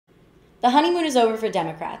The honeymoon is over for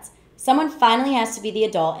Democrats. Someone finally has to be the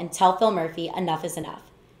adult and tell Phil Murphy enough is enough.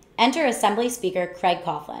 Enter Assembly Speaker Craig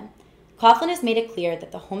Coughlin. Coughlin has made it clear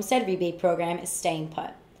that the Homestead rebate program is staying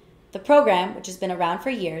put. The program, which has been around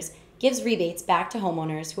for years, gives rebates back to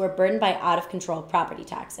homeowners who are burdened by out-of-control property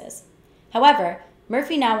taxes. However,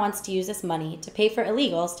 Murphy now wants to use this money to pay for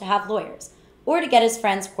illegals to have lawyers, or to get his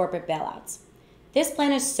friends' corporate bailouts. This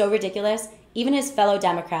plan is so ridiculous, even his fellow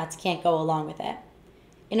Democrats can't go along with it.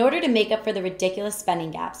 In order to make up for the ridiculous spending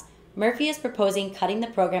gaps, Murphy is proposing cutting the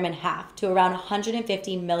program in half to around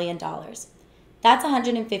 $150 million. That's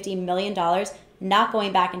 $150 million not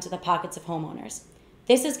going back into the pockets of homeowners.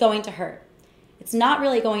 This is going to hurt. It's not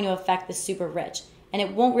really going to affect the super rich, and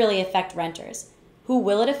it won't really affect renters. Who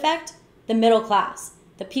will it affect? The middle class,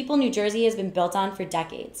 the people New Jersey has been built on for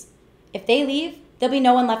decades. If they leave, there'll be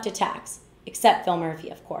no one left to tax, except Phil Murphy,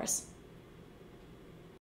 of course.